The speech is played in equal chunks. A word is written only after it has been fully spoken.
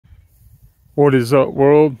What is up,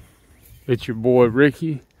 world? It's your boy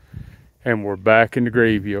Ricky, and we're back in the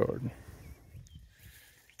graveyard.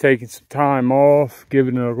 Taking some time off,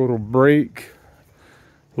 giving it a little break,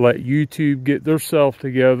 let YouTube get their self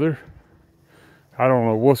together. I don't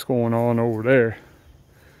know what's going on over there,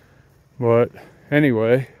 but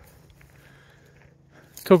anyway,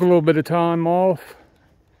 took a little bit of time off.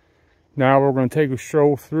 Now we're going to take a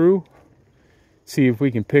stroll through, see if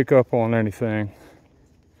we can pick up on anything.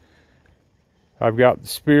 I've got the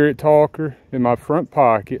Spirit Talker in my front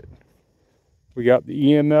pocket. We got the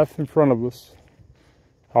EMF in front of us.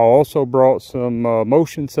 I also brought some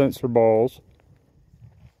motion sensor balls.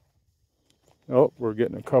 Oh, we're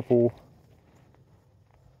getting a couple.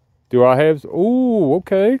 Do I have? Ooh,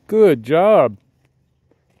 okay, good job.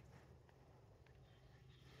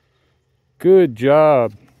 Good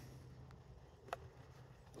job.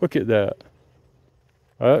 Look at that.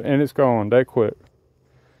 And it's gone that quick.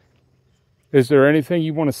 Is there anything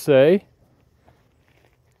you want to say?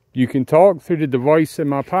 You can talk through the device in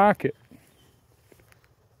my pocket.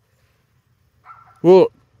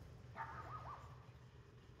 Look.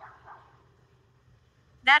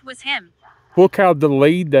 That was him. Look how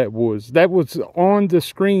delayed that was. That was on the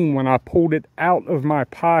screen when I pulled it out of my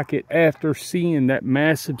pocket after seeing that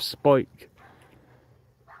massive spike.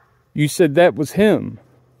 You said that was him.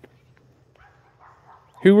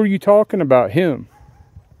 Who were you talking about, him?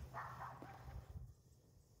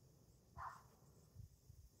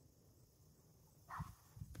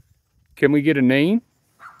 Can we get a name?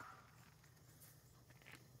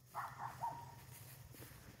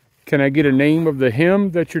 Can I get a name of the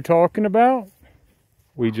him that you're talking about?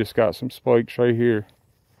 We just got some spikes right here.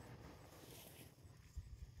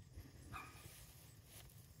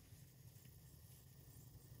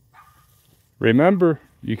 Remember,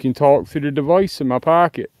 you can talk through the device in my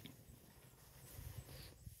pocket.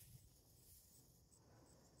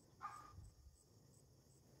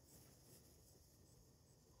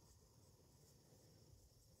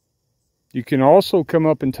 You can also come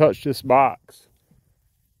up and touch this box.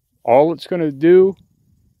 All it's going to do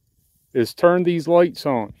is turn these lights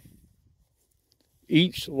on.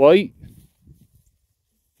 Each light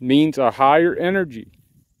means a higher energy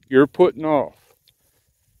you're putting off.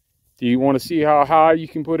 Do you want to see how high you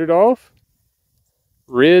can put it off?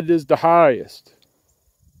 Red is the highest.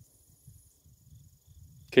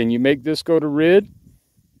 Can you make this go to red?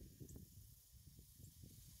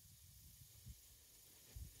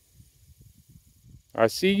 I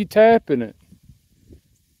see you tapping it.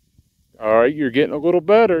 All right, you're getting a little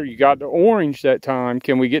better. You got the orange that time.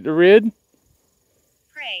 Can we get the red?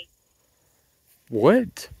 Pray.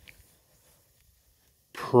 What?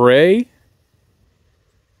 Pray?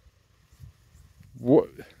 What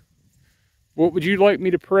would you like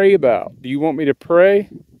me to pray about? Do you want me to pray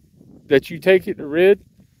that you take it to red?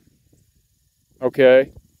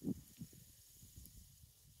 Okay.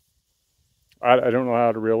 I don't know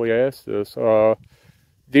how to really ask this.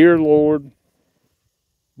 Dear Lord,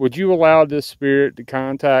 would you allow this spirit to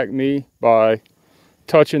contact me by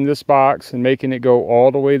touching this box and making it go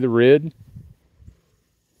all the way to red?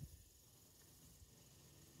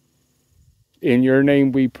 In your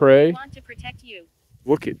name we pray. I want to protect you.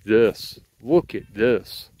 Look at this. Look at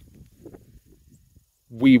this.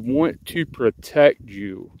 We want to protect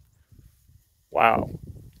you. Wow.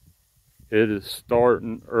 It is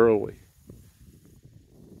starting early.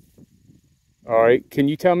 All right. Can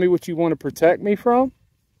you tell me what you want to protect me from?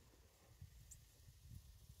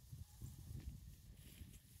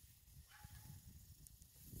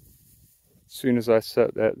 As soon as I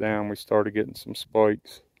set that down, we started getting some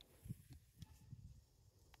spikes.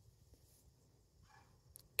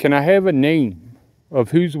 Can I have a name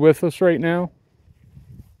of who's with us right now?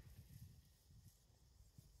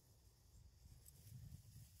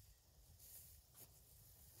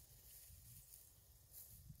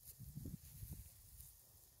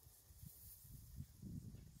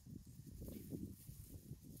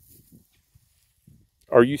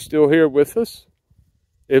 Are you still here with us?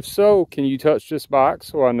 If so, can you touch this box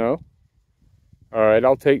so I know? All right,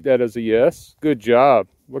 I'll take that as a yes. Good job.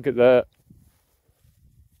 Look at that.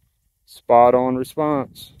 Spot on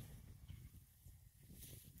response.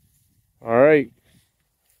 All right.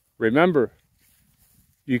 Remember,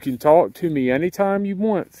 you can talk to me anytime you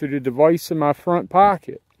want through the device in my front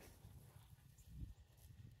pocket.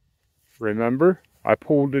 Remember, I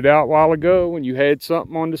pulled it out a while ago when you had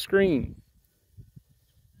something on the screen.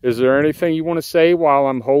 Is there anything you want to say while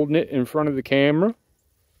I'm holding it in front of the camera?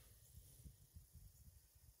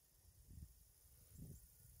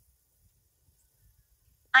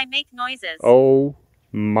 I make noises. Oh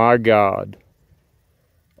my God.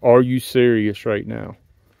 Are you serious right now?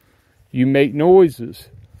 You make noises.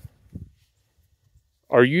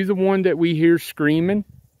 Are you the one that we hear screaming?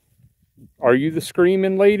 Are you the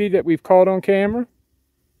screaming lady that we've caught on camera?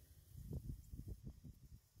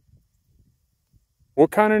 What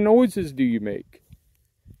kind of noises do you make?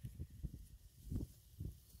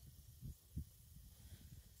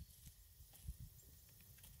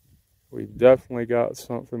 We've definitely got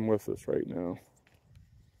something with us right now.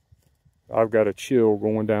 I've got a chill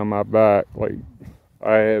going down my back like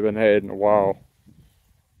I haven't had in a while.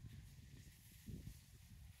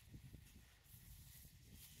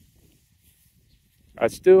 I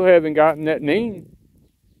still haven't gotten that name.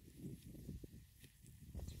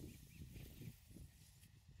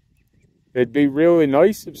 It'd be really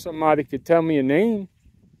nice if somebody could tell me a name.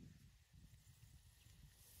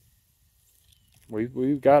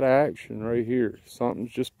 We've got action right here.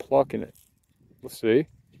 Something's just plucking it. Let's see.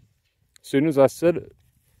 As soon as I said it.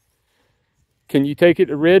 Can you take it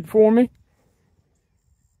to red for me?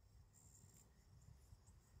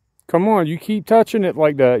 Come on, you keep touching it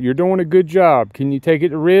like that. You're doing a good job. Can you take it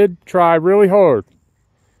to red? Try really hard.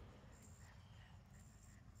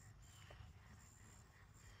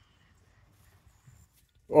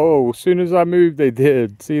 Oh, as soon as I moved, they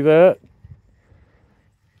did. See that?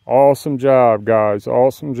 Awesome job, guys.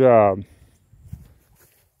 Awesome job.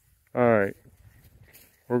 All right.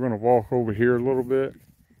 We're going to walk over here a little bit.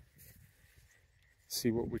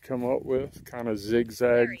 See what we come up with. Kind of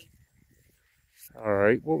zigzag. Larry. All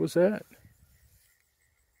right. What was that?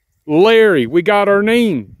 Larry. We got our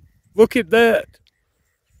name. Look at that.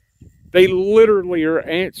 They literally are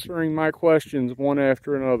answering my questions one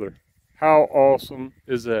after another. How awesome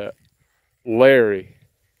is that? Larry.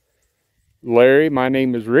 Larry, my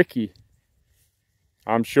name is Ricky.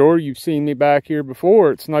 I'm sure you've seen me back here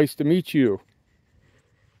before. It's nice to meet you.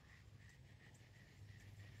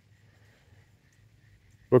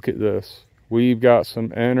 Look at this. We've got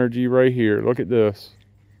some energy right here. Look at this.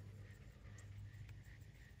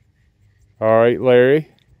 All right,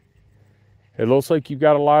 Larry. It looks like you've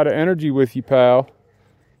got a lot of energy with you, pal.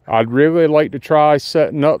 I'd really like to try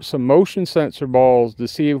setting up some motion sensor balls to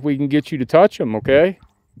see if we can get you to touch them, okay?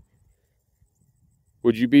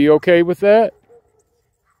 Would you be okay with that?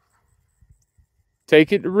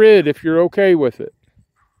 Take it to red if you're okay with it.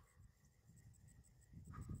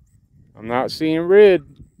 I'm not seeing red.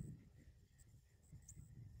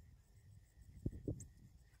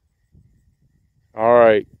 All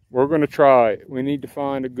right, we're going to try it. We need to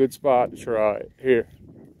find a good spot to try it. Here.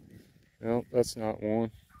 No, that's not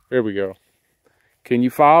one. There we go. Can you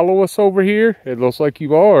follow us over here? It looks like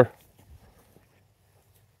you are.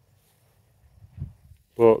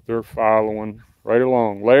 Look, they're following right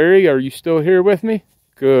along. Larry, are you still here with me?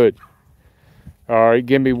 Good. All right,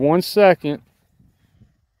 give me 1 second.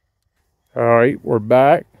 All right, we're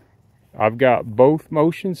back. I've got both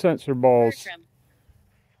motion sensor balls. Bertram.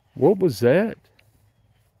 What was that?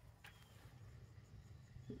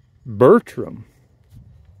 Bertram.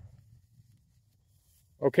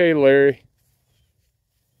 Okay, Larry.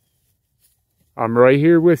 I'm right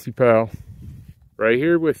here with you, pal. Right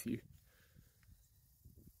here with you.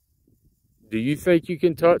 Do you think you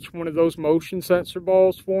can touch one of those motion sensor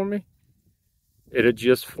balls for me? It'd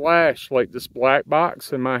just flash like this black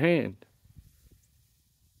box in my hand.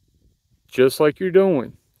 Just like you're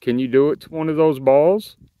doing. Can you do it to one of those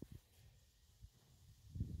balls?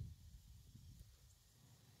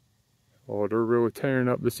 Oh, they're really tearing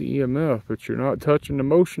up this EMF, but you're not touching the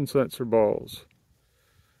motion sensor balls.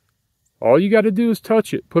 All you got to do is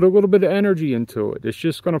touch it. Put a little bit of energy into it. It's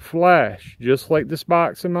just going to flash, just like this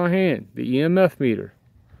box in my hand, the EMF meter.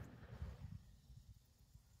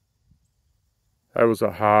 That was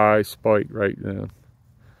a high spike right then.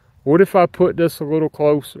 What if I put this a little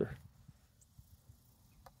closer?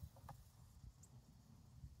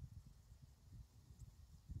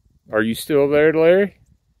 Are you still there, Larry?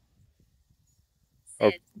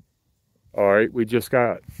 Oh, all right, we just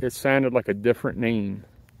got, it sounded like a different name.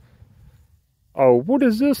 Oh, what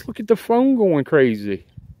is this? Look at the phone going crazy.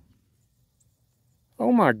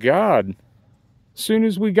 Oh my God. As soon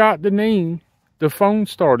as we got the name, the phone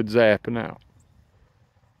started zapping out.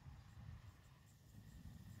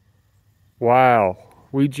 Wow,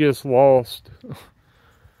 we just lost.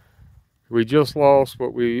 We just lost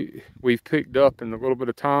what we've picked up in the little bit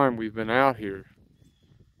of time we've been out here.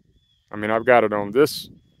 I mean, I've got it on this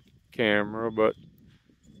camera, but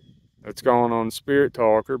it's going on Spirit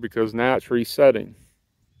Talker because now it's resetting.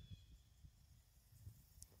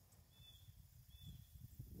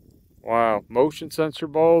 Wow, motion sensor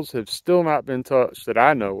balls have still not been touched that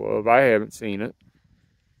I know of. I haven't seen it.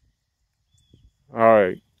 All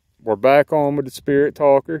right, We're back on with the Spirit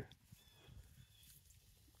Talker.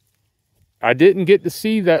 I didn't get to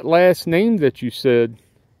see that last name that you said.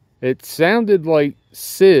 It sounded like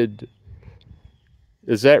Sid.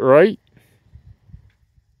 Is that right?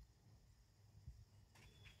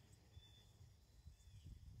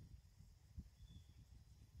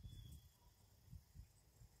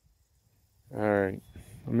 Alright,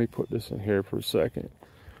 let me put this in here for a second.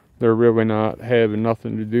 They're really not having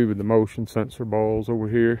nothing to do with the motion sensor balls over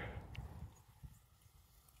here.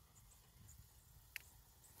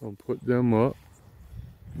 I'll put them up.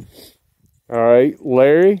 Alright,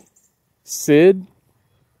 Larry, Sid,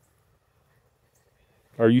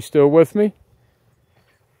 are you still with me?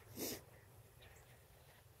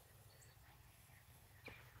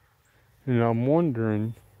 And I'm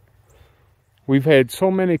wondering, we've had so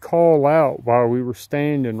many call out while we were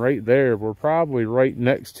standing right there. We're probably right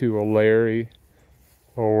next to a Larry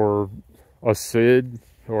or a Sid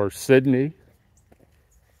or Sydney.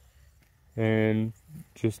 And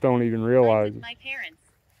just don't even realize it. My parents.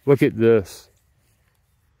 Look at this.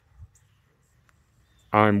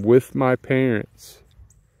 I'm with my parents.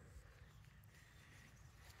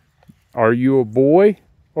 Are you a boy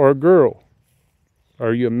or a girl?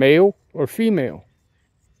 Are you a male or female?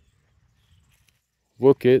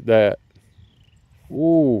 Look at that.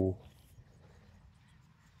 Ooh.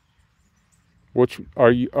 Which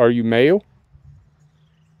are you male?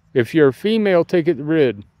 If you're a female, take it to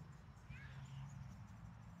red.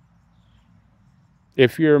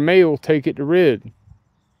 If you're a male, take it to red.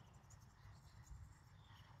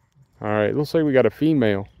 Alright, let's say we got a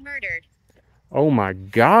female. Murdered. Oh my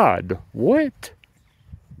God. What?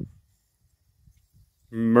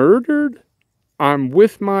 Murdered? I'm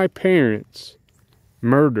with my parents.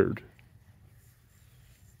 Murdered.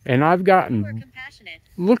 And I've gotten... You are compassionate.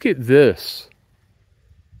 Look at this.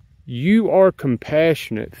 You are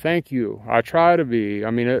compassionate. Thank you. I try to be.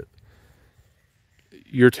 I mean,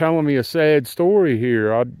 you're telling me a sad story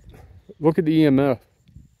here. Look at the EMF.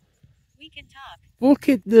 We can talk. Look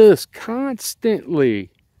at this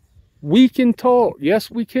constantly. We can talk.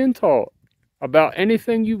 Yes, we can talk about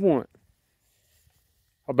anything you want.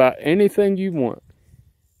 About anything you want.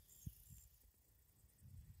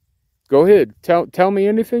 Go ahead. Tell me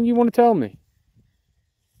anything you want to tell me.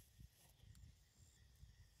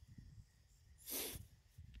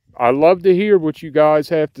 I love to hear what you guys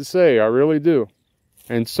have to say. I really do.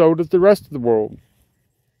 And so does the rest of the world.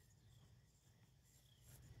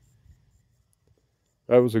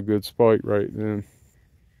 That was a good spike right then.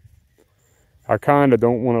 I kind of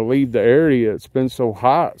don't want to leave the area. It's been so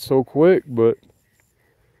hot so quick, but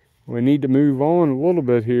we need to move on a little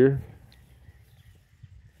bit here.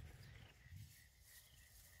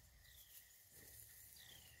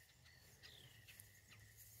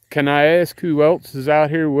 Can I ask who else is out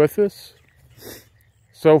here with us?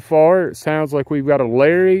 So far, it sounds like we've got a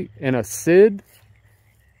Larry and a Sid.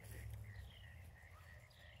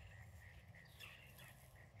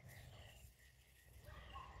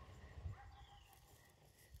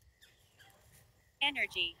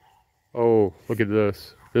 Energy. Oh, look at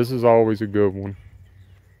this. This is always a good one.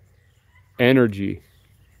 Energy.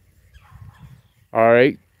 All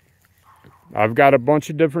right. I've got a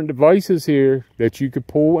bunch of different devices here that you could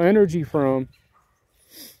pull energy from.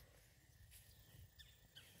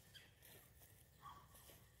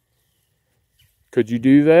 Could you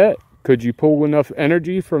do that? Could you pull enough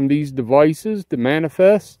energy from these devices to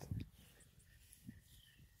manifest?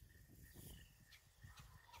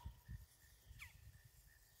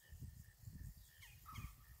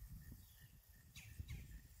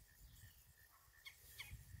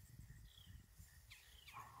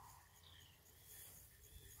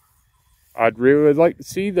 I'd really like to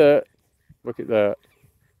see that. Look at that.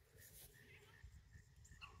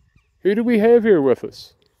 Who do we have here with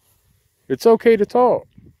us? It's okay to talk.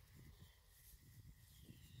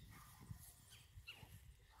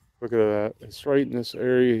 Look at that. It's right in this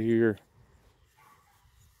area here.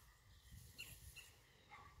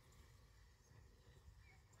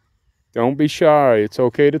 Don't be shy. It's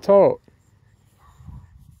okay to talk.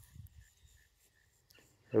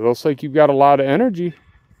 It looks like you've got a lot of energy.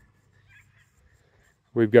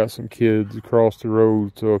 We've got some kids across the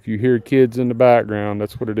road, so if you hear kids in the background,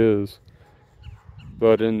 that's what it is.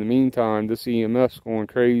 But in the meantime, this EMF's going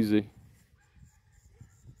crazy.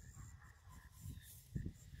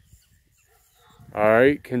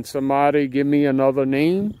 Alright, can somebody give me another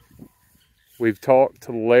name? We've talked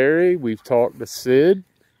to Larry, we've talked to Sid.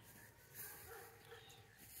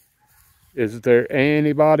 Is there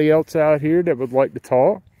anybody else out here that would like to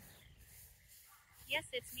talk? Yes,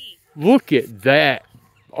 it's me. Look at that.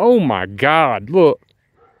 Oh my God, look.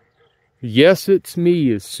 Yes, it's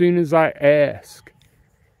me as soon as I ask.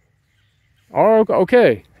 Oh,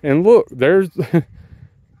 okay. And look, there's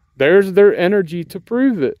there's their energy to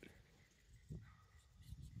prove it.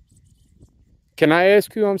 Can I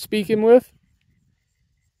ask who I'm speaking with?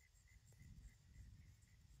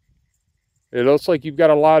 It looks like you've got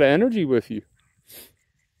a lot of energy with you.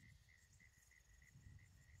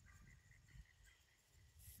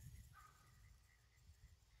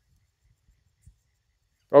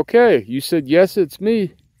 Okay, you said, yes, it's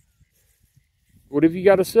me. What have you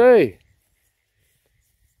got to say?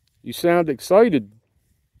 You sound excited.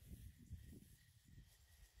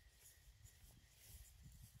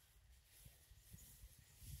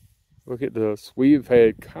 Look at this. We've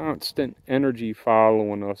had constant energy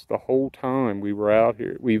following us the whole time we were out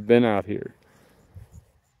here. We've been out here.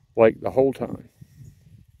 Like the whole time.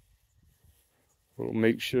 Little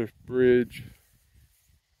makeshift bridge.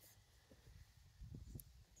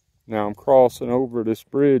 Now I'm crossing over this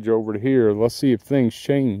bridge over to here. Let's see if things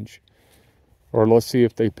change. Or let's see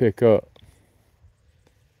if they pick up.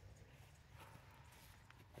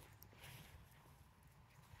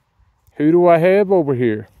 Who do I have over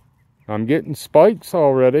here? I'm getting spikes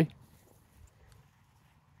already.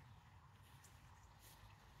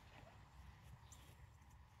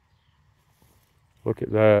 Look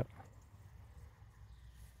at that.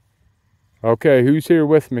 Okay, who's here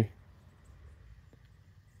with me?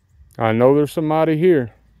 I know there's somebody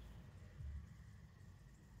here.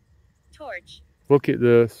 Torch. Look at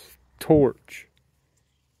this. Torch.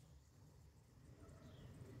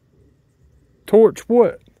 Torch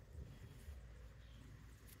what?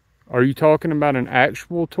 Are you talking about an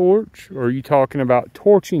actual torch? Or are you talking about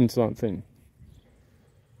torching something?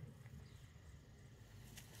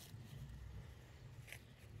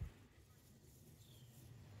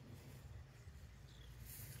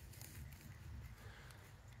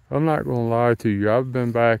 I'm not going to lie to you. I've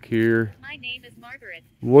been back here. My name is Margaret.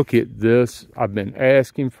 Look at this. I've been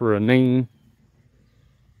asking for a name.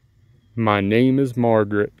 My name is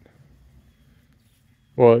Margaret.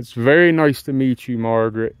 Well, it's very nice to meet you,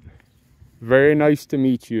 Margaret. Very nice to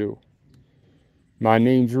meet you. My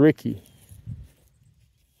name's Ricky.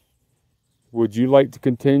 Would you like to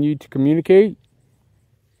continue to communicate?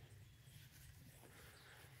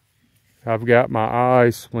 I've got my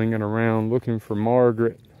eyes swinging around looking for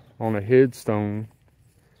Margaret on a headstone.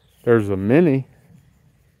 There's a mini.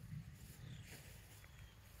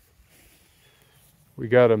 We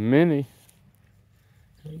got a mini.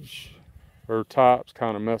 Her top's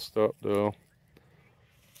kind of messed up though.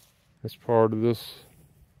 That's part of this.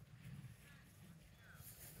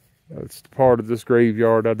 That's part of this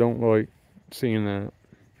graveyard. I don't like seeing that.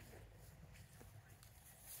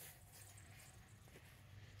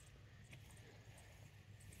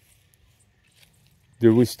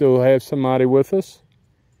 Do we still have somebody with us?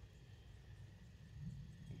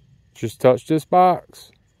 Just touch this box.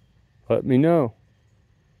 Let me know.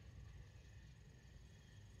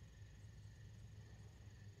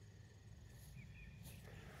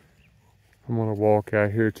 I'm going to walk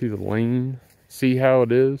out here to the lane. See how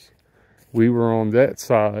it is? We were on that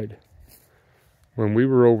side. When we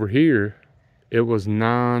were over here, it was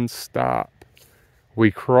non-stop. We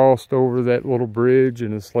crossed over that little bridge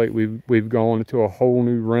and it's like we've gone into a whole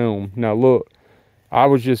new realm. Now look, I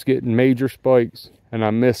was just getting major spikes and I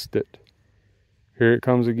missed it. Here it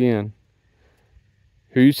comes again.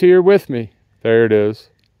 Who's here with me? There it is.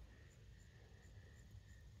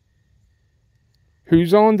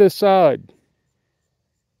 Who's on this side?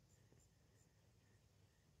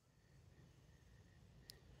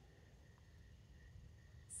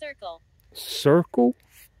 Circle. Circle?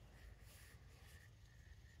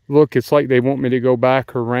 Look, it's like they want me to go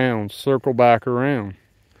back around, circle back around.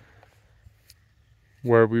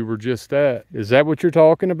 Where we were just at. Is that what you're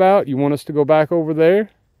talking about? You want us to go back over there?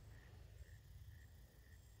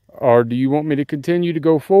 Or do you want me to continue to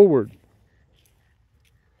go forward?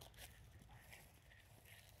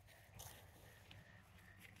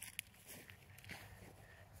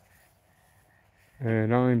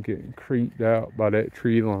 And I'm getting creeped out by that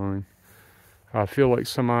tree line. I feel like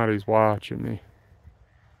somebody's watching me.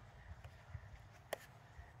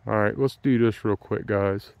 Alright, let's do this real quick,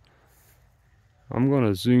 guys. I'm going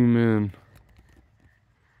to zoom in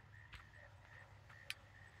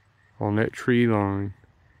on that tree line.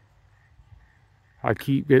 I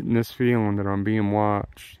keep getting this feeling that I'm being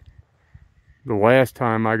watched. The last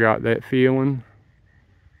time I got that feeling,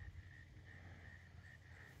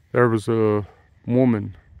 there was a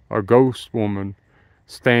woman, a ghost woman,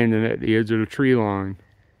 standing at the edge of the tree line.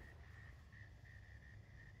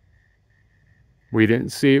 We didn't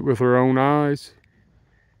see it with our own eyes,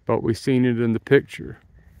 but we seen it in the picture,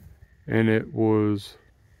 and it was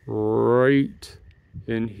right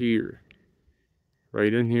in here.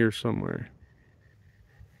 Right in here somewhere.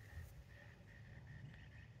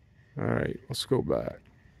 Alright, let's go back.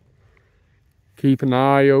 Keep an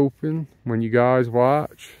eye open when you guys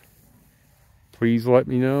watch. Please let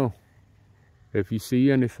me know if you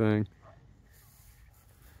see anything.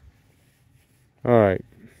 Alright,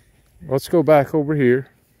 let's go back over here.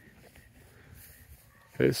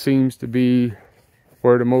 It seems to be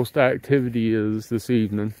where the most activity is this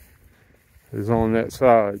evening, is on that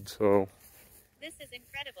side. So This is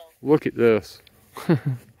incredible. look at this.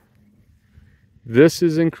 This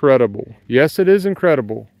is incredible. Yes, it is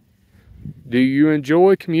incredible. Do you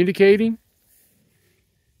enjoy communicating?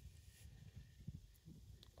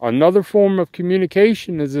 Another form of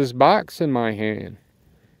communication is this box in my hand.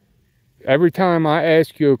 Every time I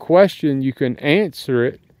ask you a question, you can answer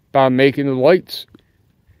it by making the lights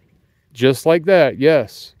just like that.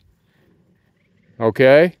 Yes.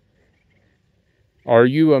 Okay? Are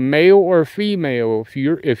you a male or a female?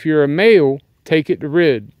 If you're a male, take it to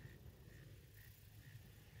red.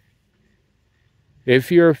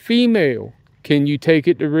 If you're a female, can you take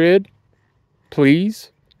it to red?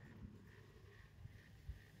 Please?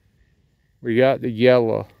 We got the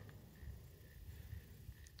yellow.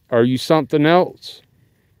 Are you something else?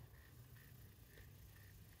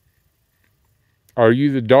 Are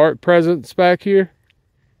you the dark presence back here?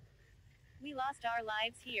 We lost our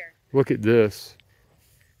lives here. Look at this.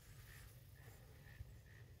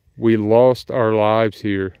 We lost our lives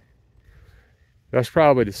here. That's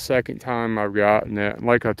probably the second time I've gotten that. And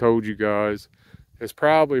like I told you guys, it's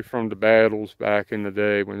probably from the battles back in the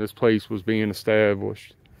day when this place was being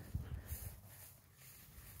established.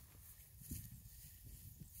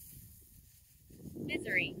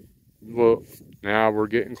 Misery. Look, now we're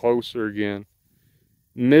getting closer again.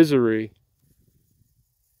 Misery.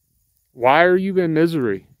 Why are you in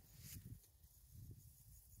misery?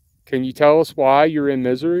 Can you tell us why you're in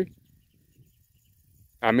misery?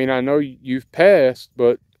 I mean, I know you've passed,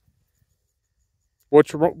 but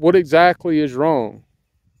what exactly is wrong?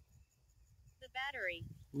 The battery.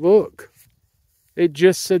 Look, it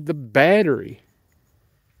just said the battery.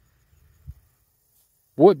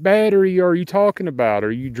 What battery are you talking about?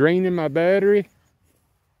 Are you draining my battery?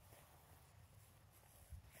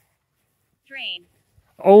 Drain.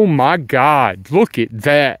 Oh my God, look at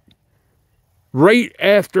that. Right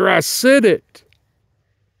after I said it.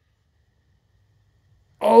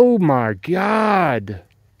 Oh my God.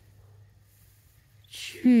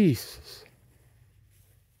 Jesus.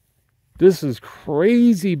 This is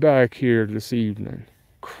crazy back here this evening.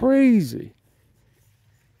 Crazy.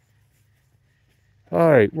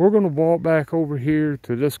 Alright, we're going to walk back over here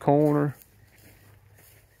to this corner.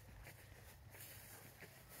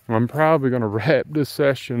 I'm probably going to wrap this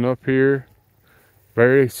session up here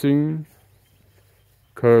very soon,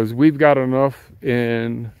 because we've got enough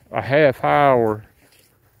in a half hour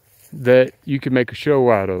that you can make a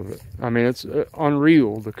show out of it. I mean, it's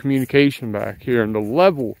unreal, the communication back here and the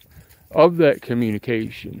level of that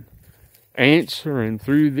communication. Answering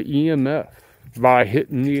through the EMF by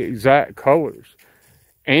hitting the exact colors.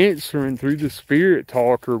 Answering through the spirit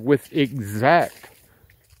talker with exact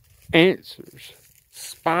answers.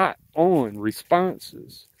 Spot on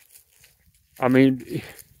responses. I mean,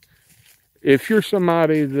 if you're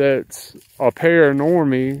somebody that's a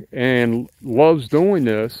paranormie and loves doing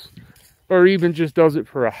this, or even just does it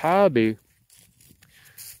for a hobby,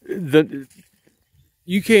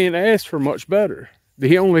 you can't ask for much better.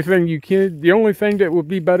 The only thing that would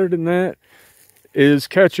be better than that is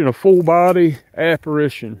catching a full body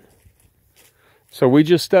apparition. So we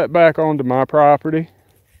just stepped back onto my property.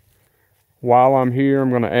 While I'm here, I'm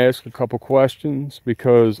going to ask a couple questions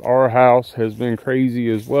because our house has been crazy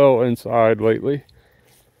as well inside lately.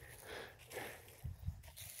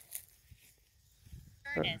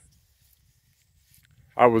 Ernest.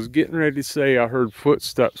 I was getting ready to say I heard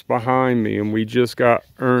footsteps behind me, and we just got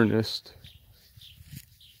Ernest.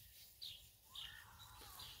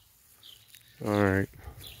 Alright.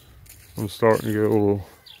 I'm starting to get a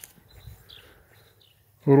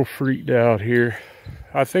little freaked out here.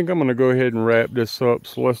 I think I'm going to go ahead and wrap this up,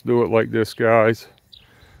 so let's do it like this, guys.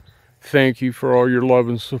 Thank you for all your love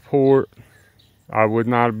and support. I would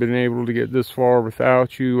not have been able to get this far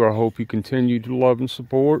without you. I hope you continue to love and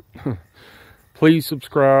support. Please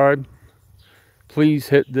subscribe. Please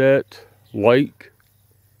hit that like.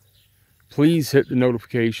 Please hit the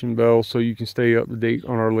notification bell so you can stay up to date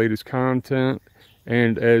on our latest content.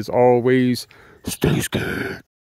 And as always, stay scared.